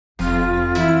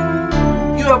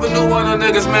ever knew one of the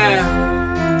niggas,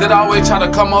 man, that always try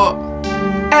to come up,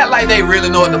 act like they really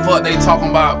know what the fuck they talking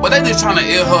about, but they just trying to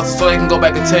ear hustle so they can go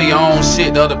back and tell your own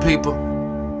shit to other people.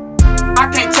 I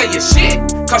can't tell you shit,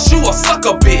 cause you a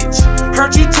sucker bitch.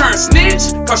 Heard you turn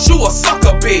snitch, cause you a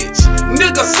sucker bitch.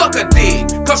 Nigga sucker dick,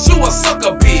 cause you a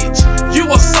sucker bitch. You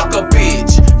a sucker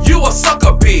bitch, you a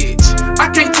sucker bitch.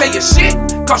 I can't tell you shit,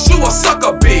 cause you a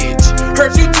sucker bitch.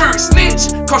 Heard you turn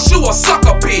snitch, cause you a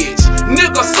sucker bitch.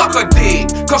 Nigga sucker dick,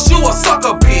 cause you a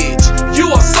sucker bitch.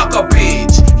 You a sucker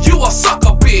bitch, you a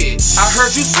sucker bitch. I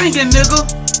heard you singing, nigga.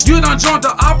 You done joined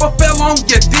the opera, fell on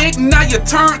your dick, now you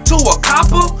turned to a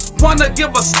copper. Wanna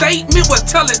give a statement, well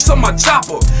tell it to my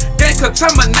chopper. Gang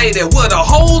contaminated with a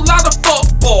whole lot of fuck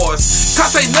boys.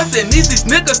 Cause ain't nothing easy, these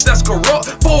niggas that's corrupt.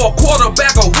 For a quarter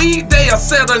bag of weed, they'll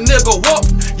set a nigga up.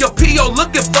 Your P.O.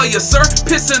 looking for you, sir,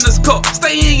 piss in his cup.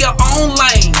 Stay in your own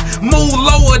lane, move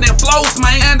lower than flows,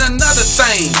 man. And another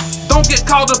thing, don't get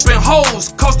caught up in hoes,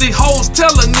 cause these hoes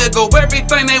tell a nigga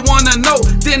everything they wanna know.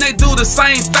 Then they do the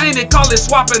same thing, they call it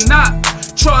swapping out.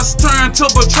 Trust turned to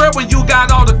betrayal when you got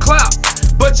all the clout.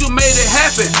 But you made it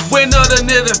happen when other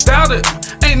niggas doubted.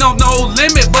 Ain't no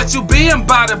limit, but you been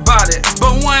bout it.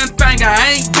 But one thing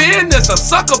I ain't been is a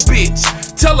sucker bitch.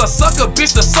 Tell a sucker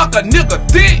bitch to suck a nigga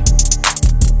dick.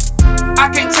 I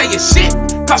can't tell you shit,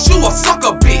 cause you a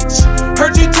sucker bitch.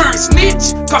 Heard you turn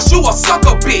snitch, cause you a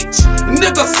sucker bitch.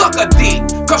 Nigga sucker dick,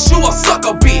 cause you a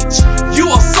sucker bitch.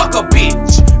 You a sucker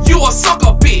bitch, you a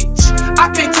sucker bitch. I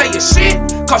can't tell you shit,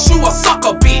 cause you a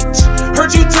sucker bitch.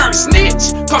 Heard you turn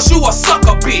snitch, cause you a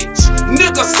sucker bitch.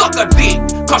 Nigga sucker dick,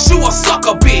 cause you a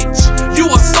sucker bitch. You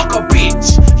a sucker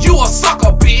bitch, you a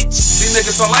sucker bitch. These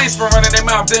niggas so lame for running their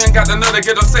mouth, they ain't got the nerve to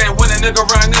get them saying when a nigga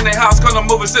run in their house, cause I'm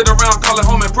moving shit around, call it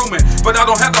home improvement. But I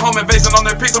don't have the home invasion on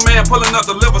that piece of man pulling up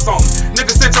the liver song.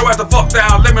 Niggas sit your ass the fuck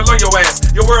down, let me learn your ass.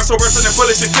 Your words so worse than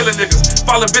bullets, you're killing niggas.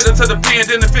 Falling bitter to the pen,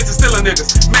 then the fence is stealing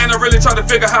niggas. Man, I really try to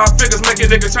figure how figures make a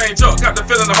nigga change up. Got the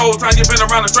feeling the whole time you been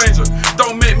around a stranger.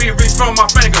 Don't make me reach from my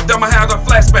finger, then I have a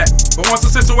flashback. But once the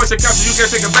situation captures, you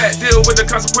can't take it back. Deal with the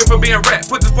consequence for being rap.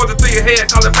 Put this fortune to your head,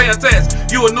 call it fantastic.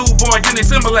 You a newborn, you need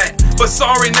Similac. But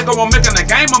sorry nigga, I'm making the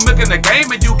game,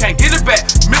 and you can't get it back.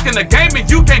 Making the game and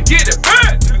you can't get it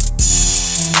back.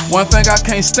 One thing I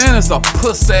can't stand is a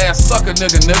pussy ass sucker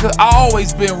nigga. I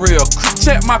always been real.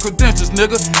 Check my credentials,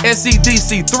 nigga.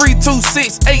 SEDC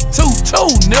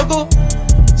 326822, nigga.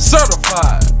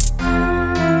 Certified.